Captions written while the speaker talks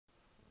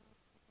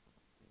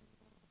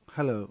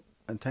Hello,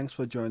 and thanks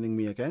for joining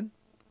me again.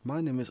 My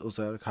name is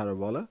Uzair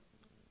Kharawala,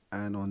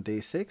 and on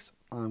day 6,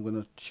 I'm going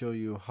to show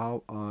you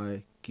how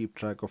I keep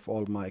track of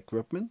all my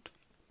equipment,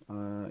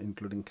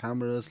 including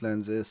cameras,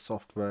 lenses,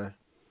 software,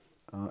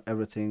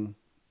 everything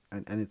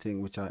and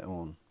anything which I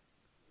own.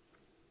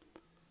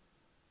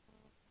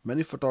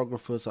 Many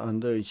photographers are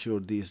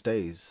underinsured these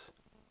days,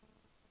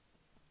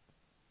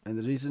 and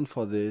the reason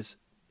for this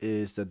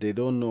is that they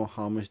don't know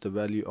how much the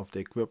value of the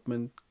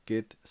equipment,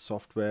 kit,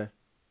 software,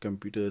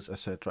 computers,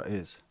 etc.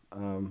 is.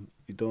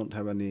 You don't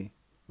have any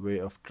way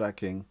of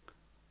tracking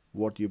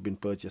what you've been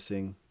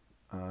purchasing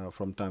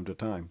from time to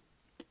time.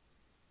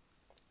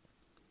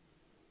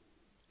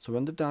 So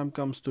when the time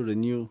comes to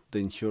renew the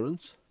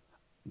insurance,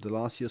 the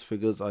last year's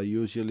figures are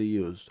usually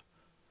used,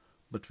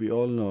 but we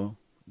all know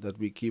that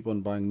we keep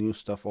on buying new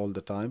stuff all the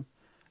time,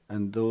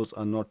 and those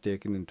are not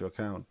taken into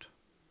account.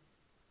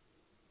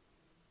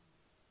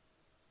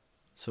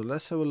 So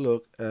let's have a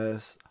look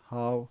at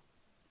how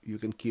you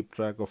can keep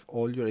track of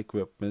all your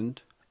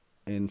equipment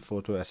in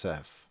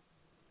PhotoSF.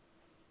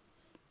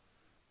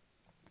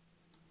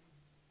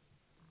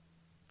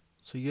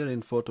 So here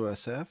in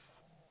PhotoSF,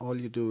 all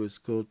you do is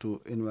go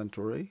to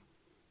inventory.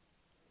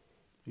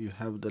 You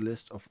have the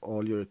list of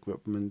all your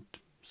equipment,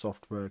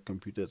 software,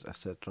 computers,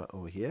 etc.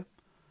 over here.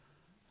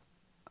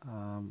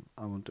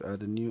 I want to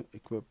add a new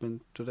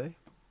equipment today.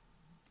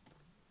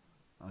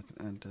 I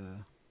can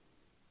enter,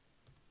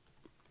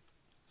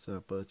 so I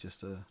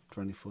purchased a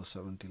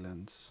 2470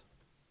 lens.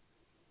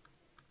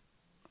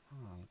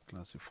 I'll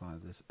classify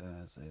this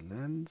as a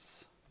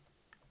lens.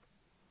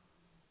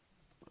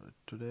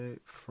 Today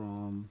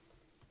from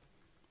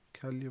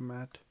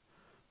Calumet.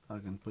 I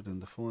can put in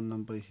the phone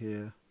number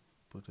here,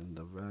 put in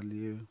the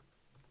value,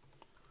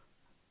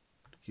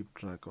 keep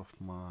track of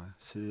my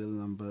serial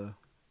number,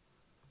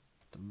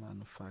 the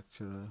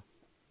manufacturer,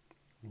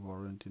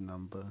 warranty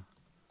number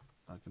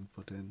I can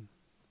put in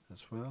as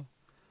well,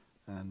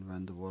 and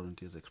when the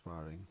warranty is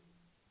expiring.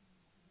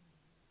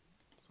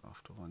 So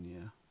after 1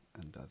 year,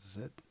 and that's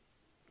it.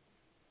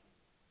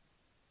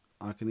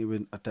 I can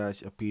even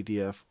attach a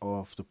PDF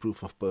of the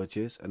proof of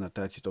purchase and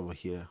attach it over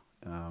here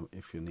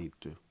if you need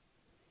to.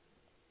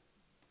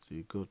 So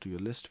you go to your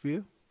list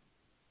view,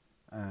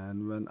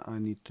 and when I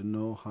need to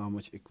know how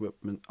much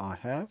equipment I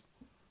have,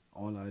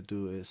 all I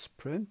do is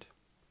print.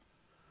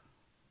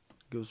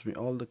 It gives me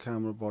all the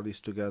camera bodies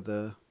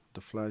together,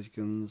 the flash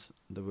guns,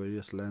 the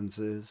various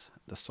lenses,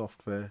 the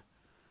software,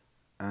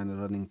 and a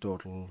running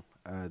total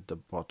at the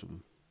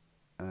bottom.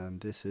 And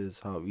this is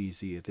how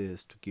easy it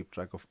is to keep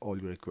track of all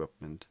your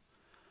equipment.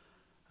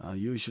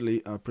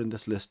 Usually I print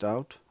this list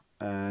out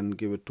and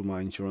give it to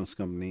my insurance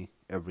company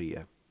every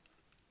year.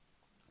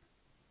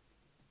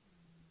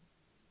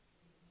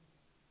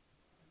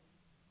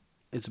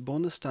 It's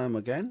bonus time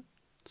again,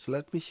 so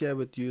let me share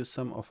with you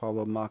some of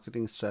our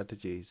marketing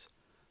strategies.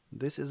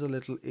 This is a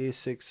little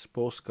A6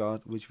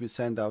 postcard which we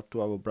send out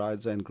to our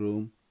brides and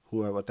groom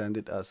who have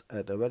attended us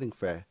at a wedding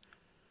fair.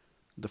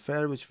 The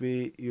fair which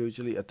we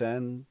usually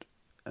attend,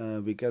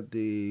 we get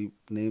the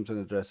names and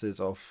addresses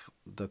of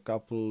the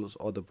couples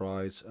or the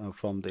brides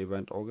from the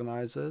event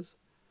organizers.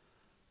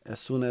 As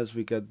soon as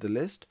we get the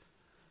list,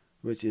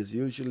 which is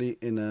usually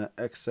in an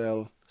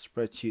Excel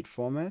spreadsheet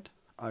format,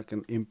 I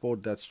can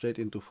import that straight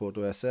into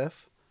PhotoSF,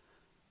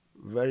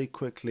 very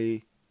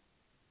quickly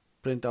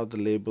print out the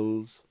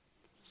labels,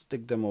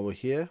 stick them over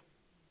here,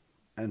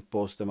 and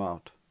post them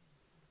out.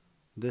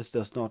 This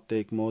does not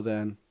take more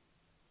than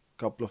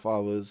a couple of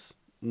hours,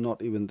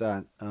 not even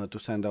that, to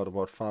send out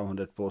about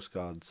 500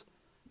 postcards.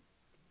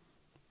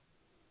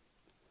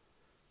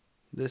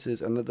 This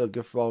is another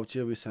gift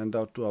voucher we send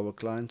out to our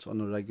clients on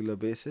a regular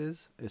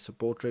basis. It's a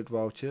portrait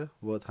voucher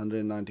worth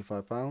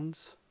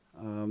 £195.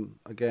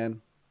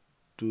 Again,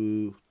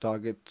 to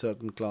target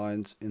certain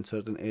clients in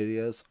certain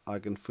areas, I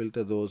can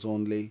filter those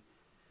only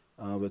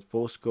with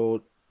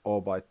postcode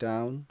or by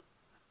town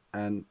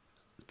and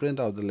print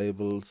out the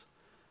labels,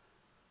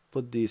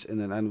 put these in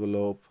an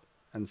envelope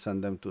and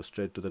send them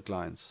straight to the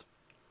clients.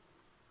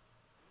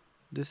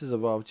 This is a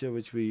voucher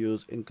which we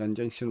use in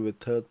conjunction with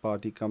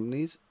third-party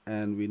companies,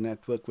 and we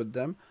network with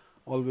them.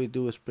 All we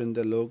do is print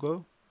the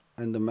logo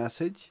and the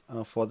message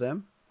for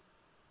them.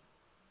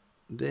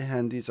 They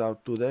hand these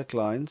out to their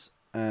clients,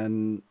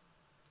 and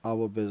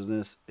our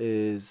business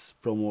is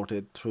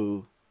promoted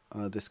through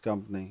this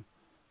company.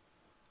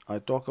 I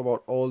talk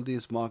about all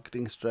these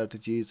marketing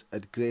strategies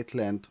at great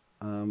length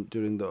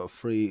during the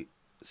free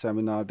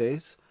seminar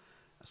days.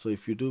 So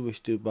if you do wish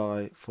to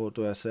buy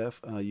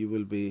PhotoSF, you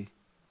will be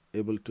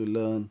able to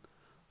learn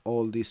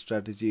all these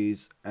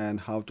strategies and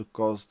how to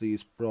cost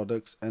these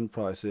products and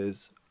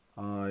prices.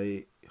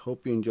 I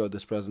hope you enjoyed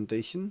this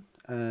presentation,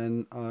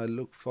 and I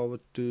look forward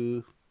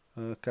to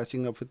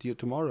catching up with you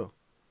tomorrow.